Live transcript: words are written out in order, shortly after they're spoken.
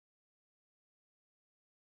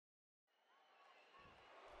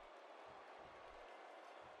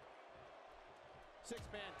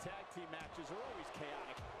Six-man tag team matches are always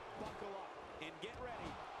chaotic. Buckle up and get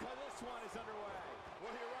ready, because this one is underway.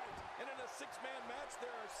 Well, you're right. And in a six-man match,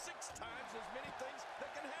 there are 6 times as many things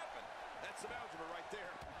that can happen. That's some algebra right there.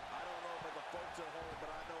 I don't know about the folks at home,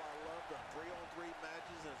 but I know I love the 3-on-3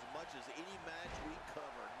 matches as much as any match we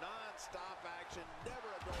cover. Non-stop action, never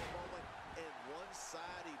a dull moment, and one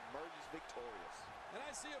side emerges victorious. And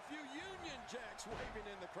I see a few Union Jacks waving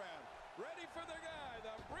in the crowd. Ready for the guy,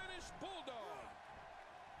 the British Bulldog.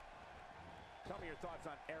 Tell me your thoughts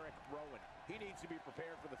on Erick Rowan. He needs to be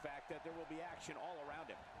prepared for the fact that there will be action all around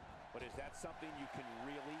him. But is that something you can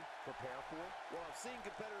really prepare for? Well, I've seen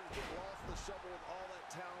competitors get lost in the shuffle with all that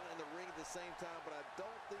talent in the ring at the same time, but I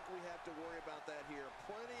don't think we have to worry about that here.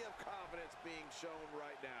 Plenty of confidence being shown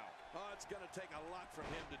right now. Oh, it's going to take a lot from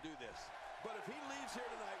him to do this. But if he leaves here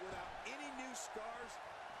tonight without any new scars,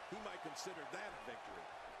 he might consider that a victory.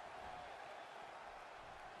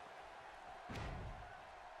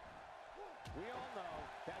 We all know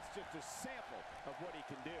that's just a sample of what he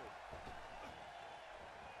can do.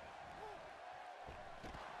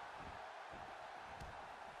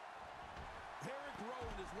 Erick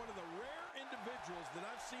Rowan is one of the rare individuals that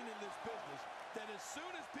I've seen in this business that as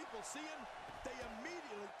soon as people see him, they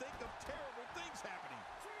immediately think of terrible things happening.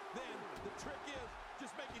 Then the trick is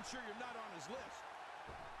just making sure you're not on his list.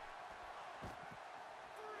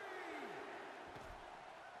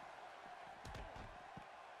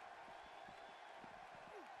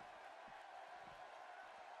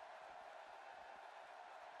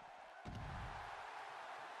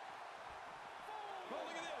 Oh,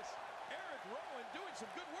 look at this. Erick Rowan doing some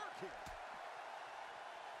good work here.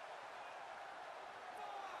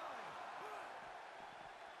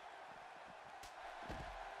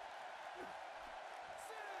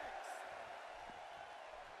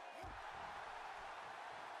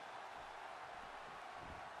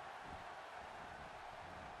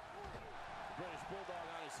 British Bulldog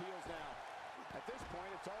on his heels now. At this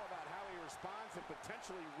point, it's all about how he responds and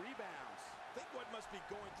potentially rebounds. Think what must be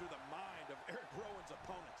going through the mind of Erick Rowan's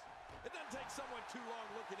opponents. It doesn't take someone too long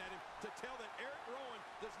looking at him to tell that Erick Rowan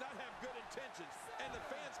does not have good intentions, and the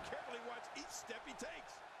fans carefully watch each step he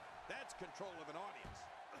takes. That's control of an audience.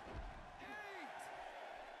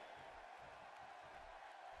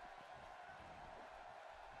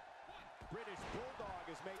 British Bulldog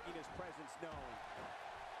is making his presence known.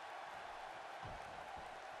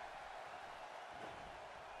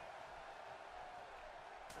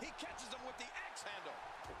 He catches him with the axe handle.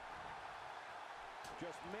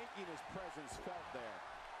 Just making his presence felt there.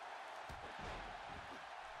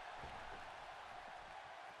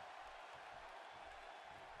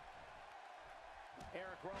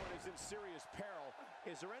 Erick Rowan is in serious peril.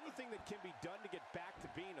 Is there anything that can be done to get back to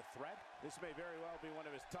being a threat? This may very well be one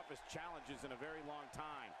of his toughest challenges in a very long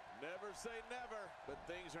time. Never say never, but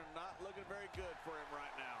things are not looking very good for him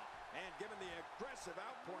right now. And given the aggressive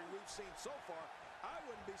outpouring we've seen so far, I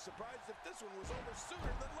wouldn't be surprised if this one was over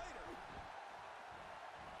sooner than later.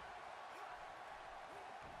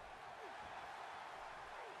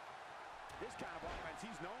 This kind of offense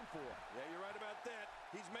he's known for. Yeah, you're right about that.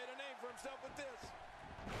 He's made a name for himself with this.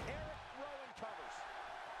 Erick Rowan covers.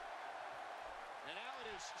 And now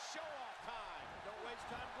it is show-off time. Don't waste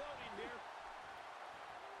time gloating here.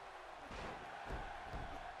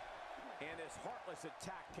 And his heartless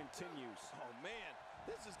attack continues. Oh, man,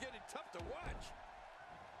 this is getting tough to watch.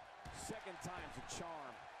 Second time's a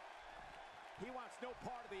charm. He wants no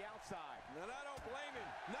part of the outside. And I don't blame him.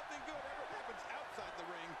 Nothing good ever happens outside the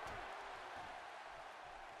ring.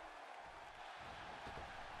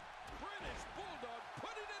 British Bulldog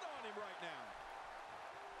putting it on him right now.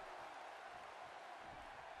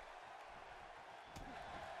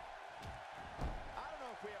 I don't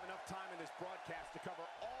know if we have enough time in this broadcast to cover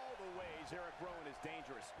all the ways Erick Rowan is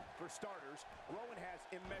dangerous. For starters, Rowan has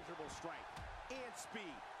immeasurable strength and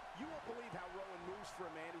speed. You won't believe how Rowan moves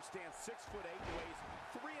for a man who stands 6'8" and weighs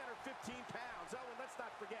 315 pounds. Oh, and let's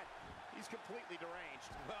not forget, he's completely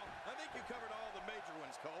deranged. Well, I think you covered all the major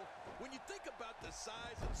ones, Cole. When you think about the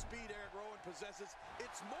size and speed Erick Rowan possesses,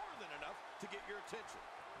 it's more than enough to get your attention.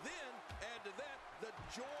 Then, add to that the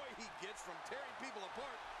joy he gets from tearing people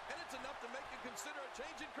apart, and it's enough to make you consider a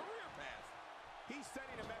change in career path. He's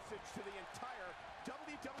sending a message to the entire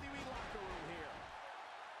WWE locker room here.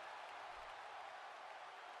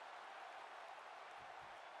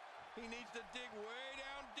 He needs to dig way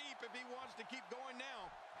down deep if he wants to keep going now.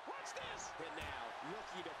 Watch this! And now,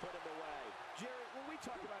 looking to put him away. Jerry, when we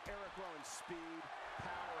talk about Erick Rowan's speed,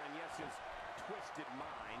 power, and yes, his twisted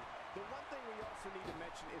mind, the one thing we also need to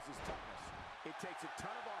mention is his toughness. It takes a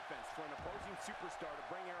ton of offense for an opposing superstar to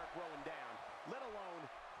bring Erick Rowan down, let alone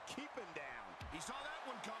keep him down. He saw that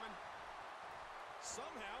one coming.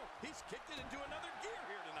 Somehow, he's kicked it into another gear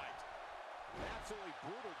here tonight. Absolutely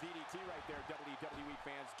brutal DDT right there, WWE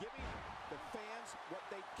fans, giving the fans what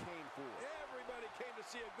they came for. Everybody came to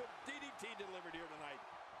see a good DDT delivered here tonight.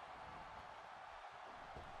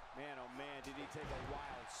 Man, oh man, did he take a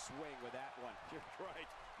wild swing with that one. You're right.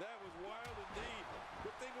 That was wild indeed.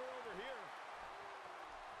 Good thing we're over here.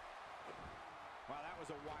 Wow, that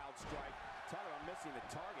was a wild strike. Talk about missing the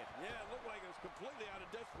target. Yeah, it looked like it was completely out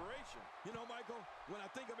of desperation. You know, Michael, when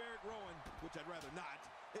I think of Erick Rowan, which I'd rather not,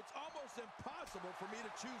 it's almost impossible for me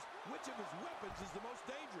to choose which of his weapons is the most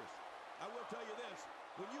dangerous. I will tell you this,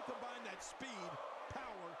 when you combine that speed,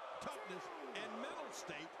 power, toughness, and mental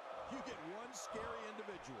state, you get one scary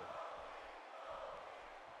individual.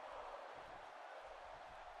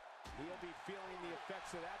 He'll be feeling the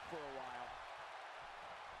effects of that for a while.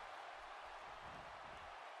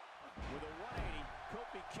 With a 180,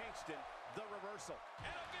 Kofi Kingston, the reversal.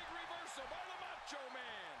 And a big reversal by the Macho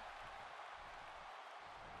Man.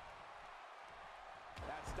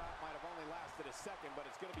 That stop might have only lasted a second, but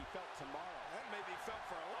it's going to be felt tomorrow. That may be felt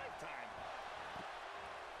for a lifetime.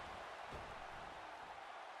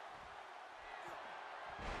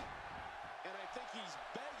 And I think he's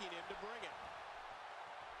begging him to bring it.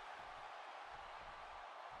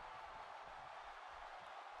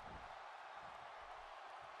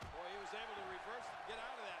 Boy, he was able to reverse and get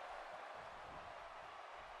out of that.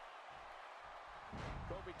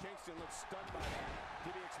 Kofi Kingston looks stunned by that. To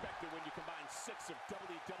be expected when you combine 6 of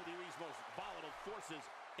WWE's most volatile forces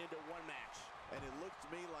into one match. And it looks to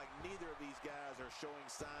me like neither of these guys are showing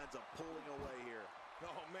signs of pulling away here.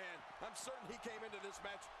 Oh, man, I'm certain he came into this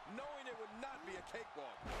match knowing it would not be a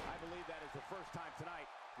cakewalk. I believe that is the first time tonight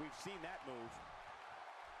we've seen that move.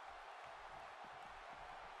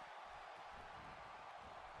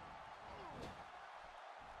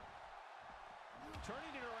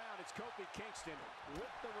 Turning it around, it's Kofi Kingston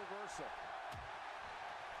with the reversal.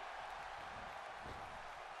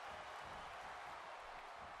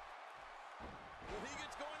 When he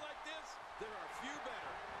gets going like this, there are few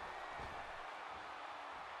better.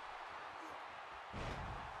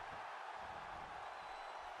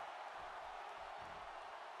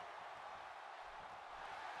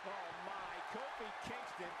 Oh my, Kofi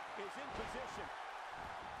Kingston is in position.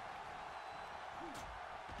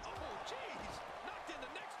 Oh, geez, knocked into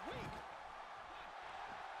next week.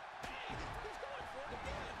 Hey, he's going for it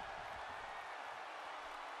again.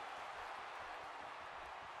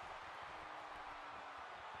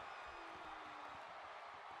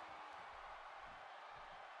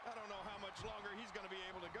 I don't know how much longer he's going to be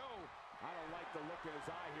able to go. I don't like the look in his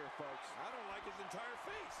eye here, folks. I don't like his entire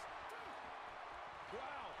face.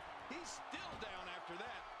 Wow, he's still down after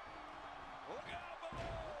that. Look out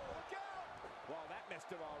below! Look out! Well, that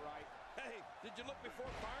missed him all right. Hey, did you look before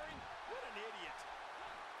firing? What an idiot.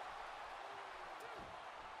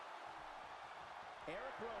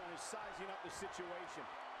 Erick Rowan is sizing up the situation.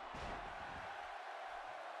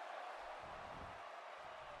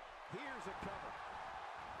 Here's a cover.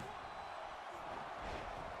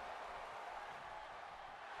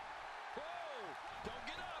 Whoa! Don't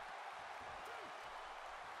get up!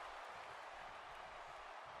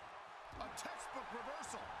 A textbook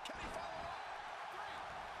reversal. Can he follow up?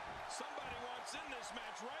 Somebody wants in this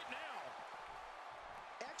match right now.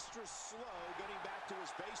 Extra slow getting back to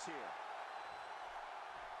his base here.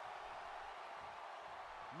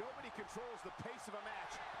 Nobody controls the pace of a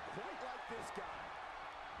match quite like this guy.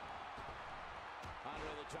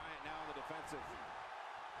 Andre the Giant now on the defensive.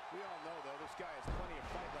 We all know, though, this guy has plenty of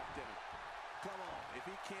fight left in him. Come on, if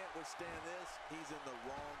he can't withstand this, he's in the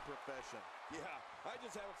wrong profession. Yeah, I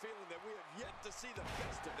just have a feeling that we have yet to see the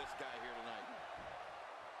best of this guy here tonight.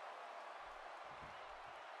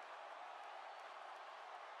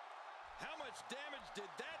 How much damage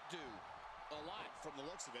did that do? A lot from the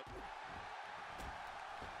looks of it.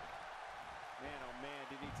 Man, oh man,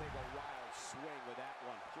 did he take a wild swing with that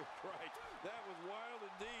one. You're right. That was wild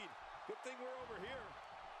indeed. Good thing we're over here.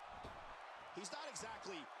 He's not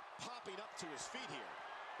exactly popping up to his feet here.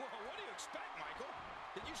 Well, what do you expect, Michael?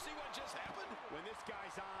 Did you see what just happened? When this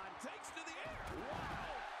guy's on, Takes to the air.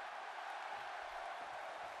 wow!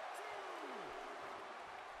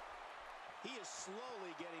 He is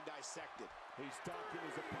slowly getting dissected. He's stalking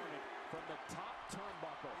his opponent from the top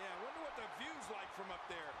turnbuckle. Yeah, I wonder what the view's like from up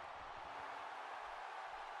there.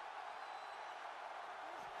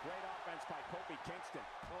 Great offense by Kofi Kingston.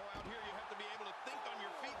 Oh, out here you have to be able to think on your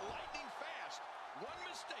feet lightning fast. One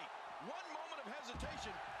mistake, one moment of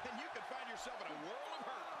hesitation, and you can find yourself in a world of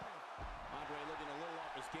hurt. Andre looking a little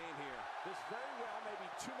off his game here. This very well may be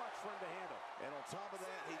too much for him to handle. And on top of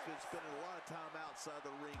that, he's he's been spending a lot of time outside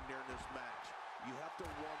the ring during this match. You have to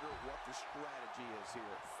wonder what the strategy is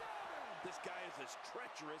here. This guy is as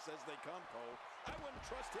treacherous as they come, Cole. I wouldn't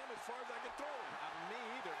trust him as far as I could throw him. Me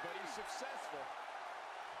either, but he's successful.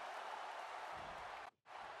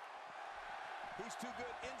 He's too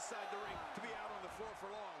good inside the ring to be out on the floor for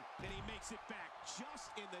long. And he makes it back just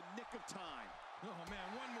in the nick of time. Oh, man,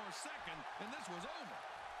 one more second, and this was over.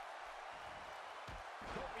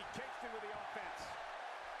 Kofi Kingston with the offense.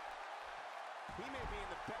 He may be in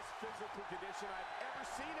the best physical condition I've ever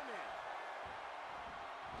seen him in.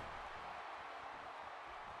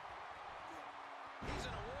 He's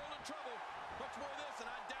in a world of trouble. Much more of this, and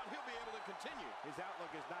I doubt he'll be able to continue. His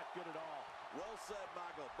outlook is not good at all. Well said,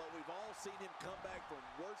 Michael, but we've all seen him come back from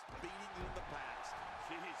worse beatings in the past.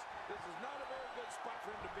 Jeez, this is not a very good spot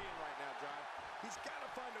for him to be in right now, John. He's got to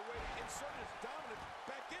find a way to insert his dominance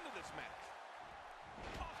back into this match.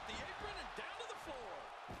 Off the apron and down to the floor.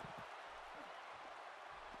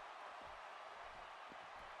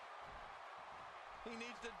 He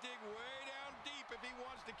needs to dig way down deep if he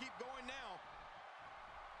wants to keep going now.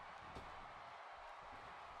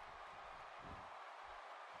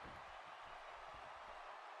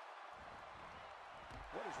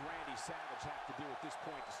 What does Randy Savage have to do at this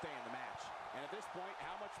point to stay in the match? And at this point,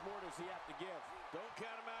 how much more does he have to give? Don't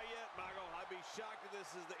count him out yet, Michael. I'd be shocked if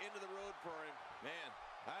this is the end of the road for him. Man,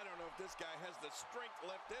 I don't know if this guy has the strength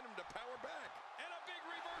left in him to power back. And a big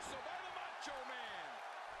reversal by the Macho Man.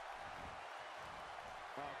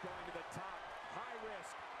 Going to the top. High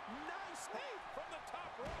risk. Nice hit from the top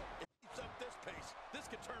rope. If he keeps up this pace, this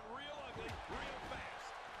could turn real ugly real fast.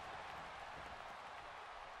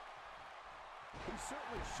 He's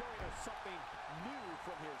certainly showing us something new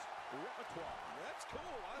from his repertoire. That's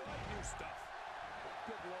cool. I like new stuff.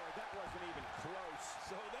 Good Lord, that wasn't even close.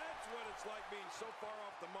 So that's what it's like being so far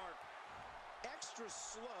off the mark. Extra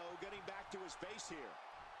slow getting back to his base here.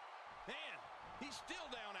 Man, he's still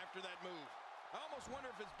down after that move. I almost wonder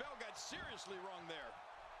if his bell got seriously wrong there.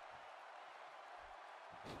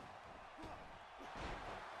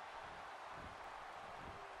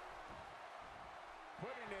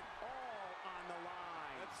 Putting it all on the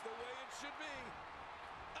line. That's the way it should be.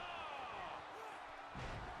 Oh!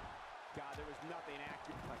 God, there was nothing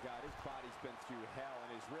accurate. My God, his body's been through hell,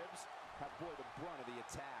 and his ribs have bore the brunt of the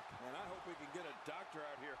attack. And I hope we can get a doctor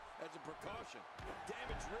out here as a precaution.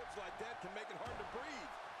 Damaged ribs like that can make it hard to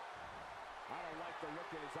breathe. I don't like the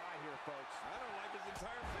look in his eye here, folks. I don't like his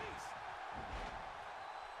entire face.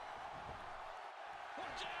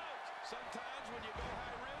 Watch out! Sometimes when you go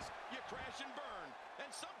high risk, you crash and burn.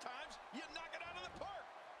 And sometimes you knock it out of the park.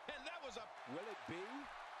 And that was a... Will it be?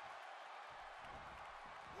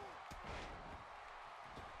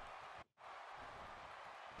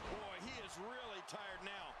 Boy, he is really tired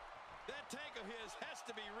now. That tank of his has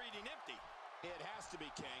to be reading empty. It has to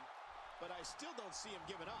be, King. But I still don't see him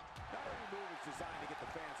giving up. Not every move is designed to get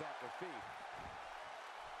the fans off their feet.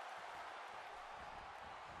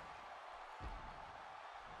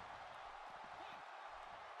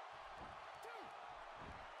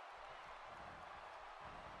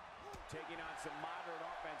 Taking on some moderate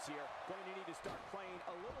offense here. Going to need to start playing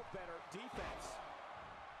a little better defense.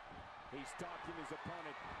 He's stalking his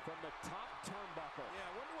opponent from the top turnbuckle. Yeah,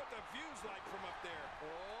 I wonder what the view's like from up there.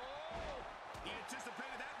 Oh! He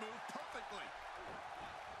anticipated that move perfectly.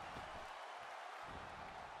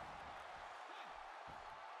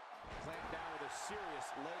 Clamped down with a serious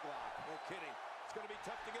leg lock. No kidding. It's going to be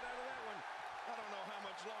tough to get out of that one. I don't know how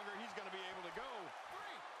much longer he's going to be able to go.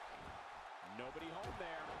 Nobody home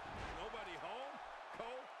there. Nobody home?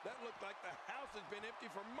 Cole, that looked like the house has been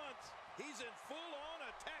empty for months. He's in full-on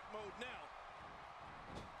attack mode now.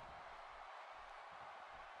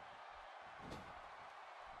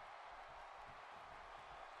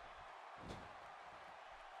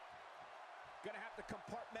 Gonna have to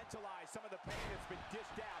compartmentalize some of the pain that's been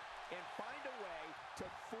dished out and find a way to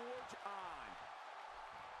forge on.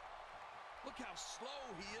 Look how slow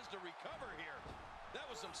he is to recover here. That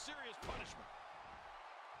was some serious punishment.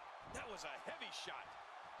 That was a heavy shot.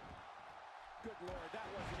 Good Lord, that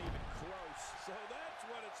wasn't even close. So that's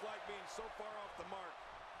what it's like being so far off the mark.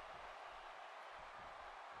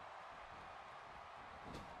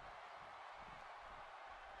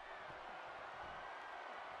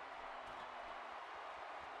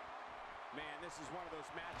 Man, this is one of those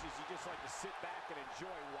matches you just like to sit back and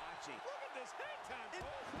enjoy watching. Look at this hang time.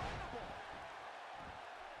 Incredible.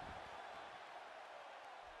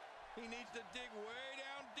 He needs to dig way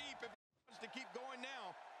down deep if he wants to keep going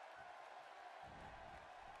now.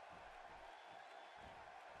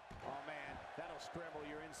 Oh, man, that'll scramble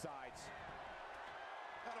your insides.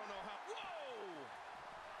 I don't know how. Whoa!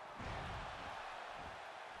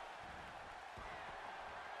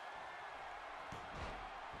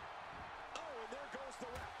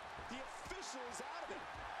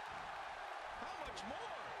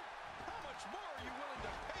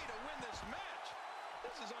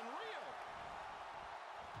 This is unreal.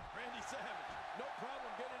 Randy Savage, no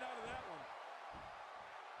problem getting out of that one.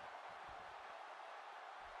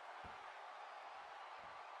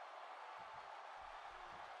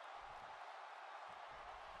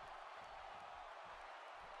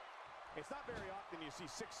 It's not very often you see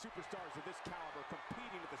 6 superstars of this caliber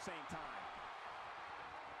competing at the same time.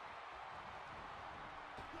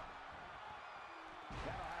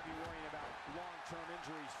 That'll have you worrying about long-term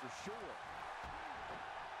injuries for sure.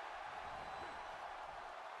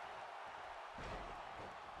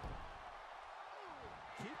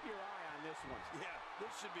 Keep your eye on this one. Yeah,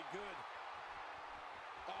 this should be good.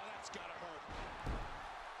 Oh, that's gotta hurt.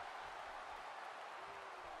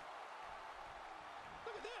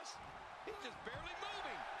 Look at this. He's just barely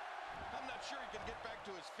moving. I'm not sure he can get back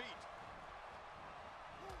to his feet.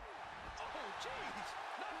 Oh, geez.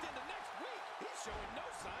 Knocked into next week. He's showing no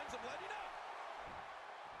signs of letting up.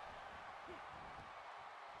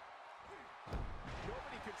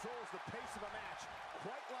 Nobody controls the pace of a match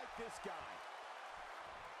quite like this guy.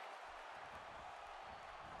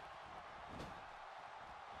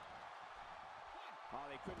 Oh,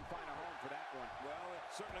 they couldn't find a home for that one. Well, it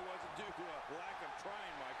certainly wasn't due to a lack of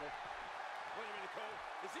trying, Michael. Wait a minute, Cole.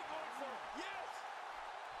 Is he going for it? Yes!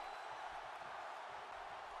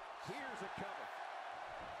 Here's a cover.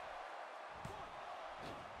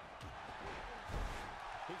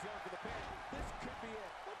 He's going for the pin. This could be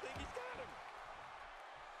it. I think he's got him.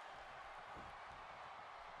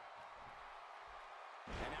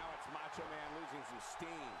 And now it's Macho Man losing some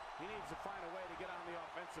steam. He needs to find a way to get on the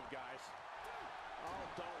offensive, guys. Oh,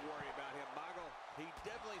 don't worry about him, Michael. He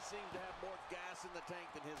definitely seems to have more gas in the tank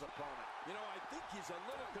than his opponent. You know, I think he's a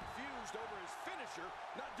little confused over his finisher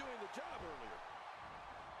not doing the job earlier.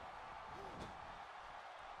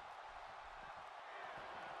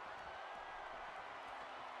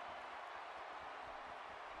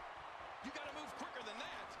 You got to move quicker than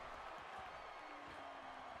that.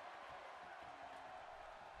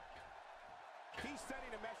 He's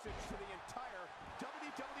sending a message to the entire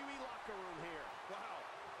WWE locker room here. Wow,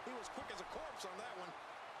 he was quick as a corpse on that one.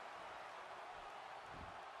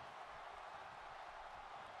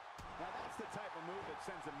 Now that's the type of move that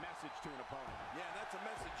sends a message to an opponent. Yeah, that's a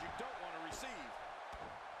message you don't want to receive.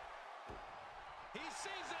 He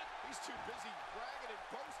sees it. He's too busy bragging and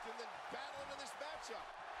boasting than battling in this matchup.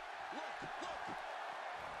 Look, look.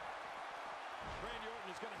 Randy Orton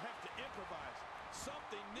is going to have to improvise.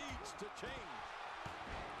 Something needs to change.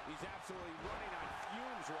 He's absolutely running on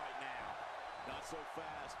fumes right now. Not so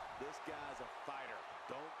fast. This guy's a fighter.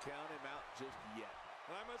 Don't count him out just yet.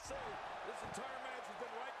 And I must say, this entire match has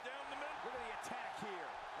been right down the middle. Look at the attack here.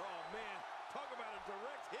 Oh, man. Talk about a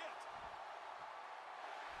direct hit.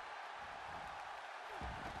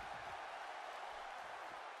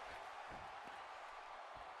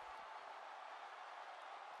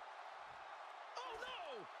 Oh,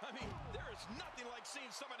 no! I mean, there is nothing like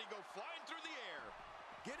seeing somebody go flying through the air.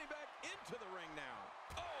 Getting back into the ring now.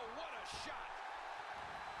 Oh, what a shot.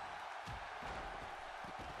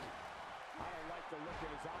 I don't like the look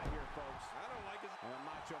in his eye here, folks. I don't like his... And the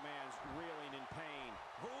Macho Man's reeling in pain.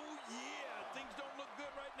 Oh, yeah. Things don't look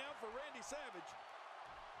good right now for Randy Savage.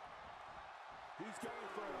 He's going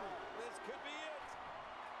for it all. This could be it.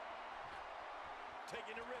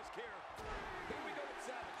 Taking a risk here. Here we go with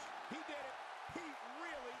Savage. He did it. He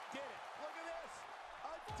really did it. Look at this.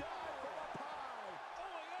 A dive from up high. Oh,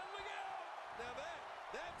 my God, look out. Now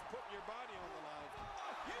that's putting your body on the line.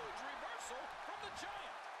 A huge reversal from the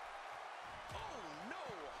Giant. Oh, no.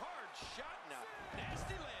 Hard shot now.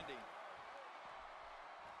 Nasty landing.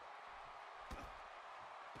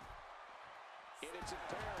 And it's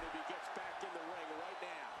imperative he gets back in the ring right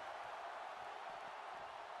now.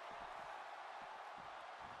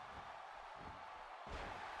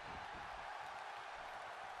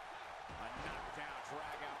 A knockdown,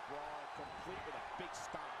 drag-out brawl, complete with a big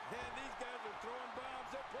stomp. And these guys are throwing bombs.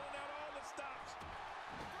 They're pulling out all the stops.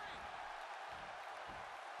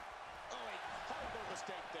 Oh, a horrible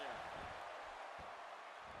mistake there.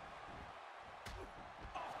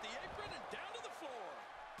 Off the apron and down to the floor.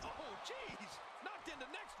 Oh, geez. Knocked into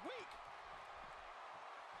next week.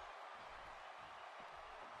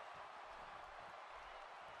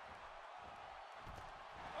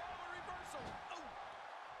 Oh, a reversal. Oh.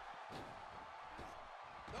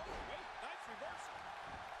 Oh, wait. Nice reversal.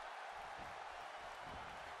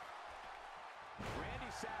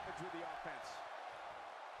 Randy Savage with the offense.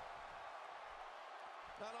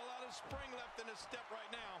 Not a lot of spring left in his step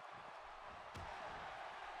right now.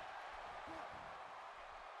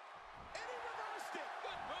 And he reversed it.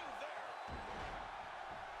 Good move there.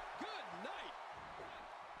 Good night.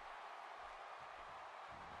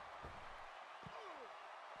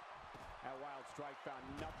 strike found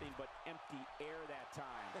nothing but empty air that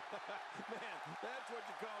time. Man, that's what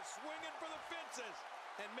you call swinging for the fences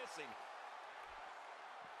and missing.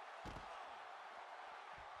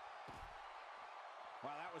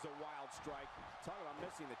 Wow, that was a wild strike. Talk about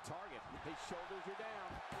missing the target. His shoulders are down.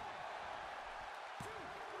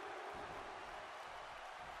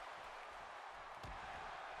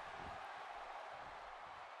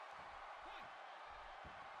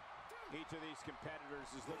 Each of these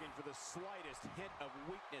competitors is looking for the slightest hint of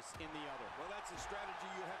weakness in the other. Well, that's a strategy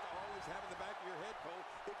you have to always have in the back of your head, Cole.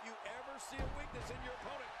 If you ever see a weakness in your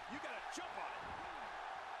opponent, you got to jump on it.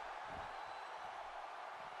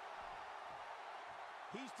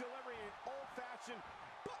 He's delivering an old-fashioned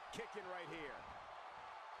butt kicking right here.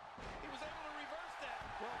 He was able to reverse that.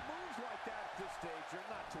 Well, moves like that at this stage are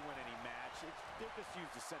not to win any match. They're just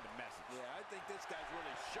used to send a message. Yeah, I think this guy's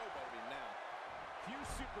really showboating now. Few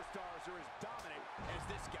superstars are as dominant as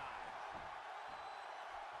this guy.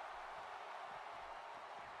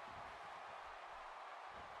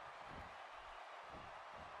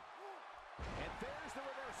 And there's the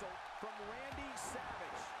reversal from Randy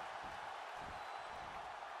Savage.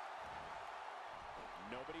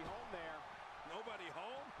 Nobody home there. Nobody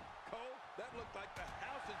home? Cole, that looked like the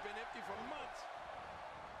house has been empty for months.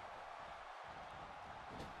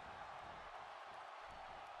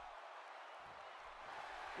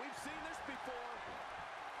 We've seen this before.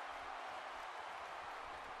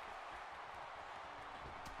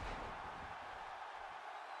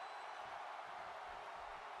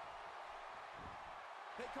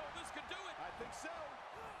 Hey, Cole, this could do it. I think so.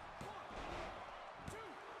 1, 2, 3.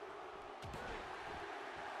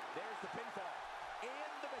 There's the pinfall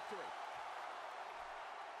and the victory.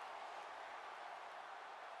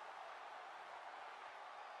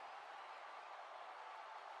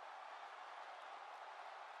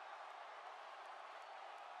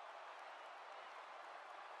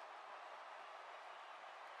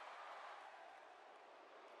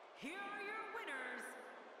 Here are your winners,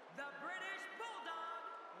 the British Bulldog,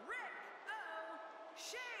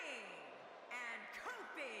 Ricochet, and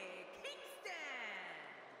Kofi Kingston.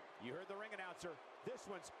 You heard the ring announcer. This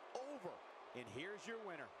one's over. And here's your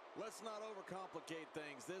winner. Let's not overcomplicate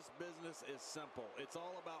things. This business is simple. It's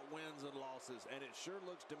all about wins and losses, and it sure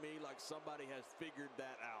looks to me like somebody has figured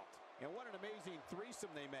that out. And what an amazing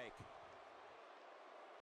threesome they make.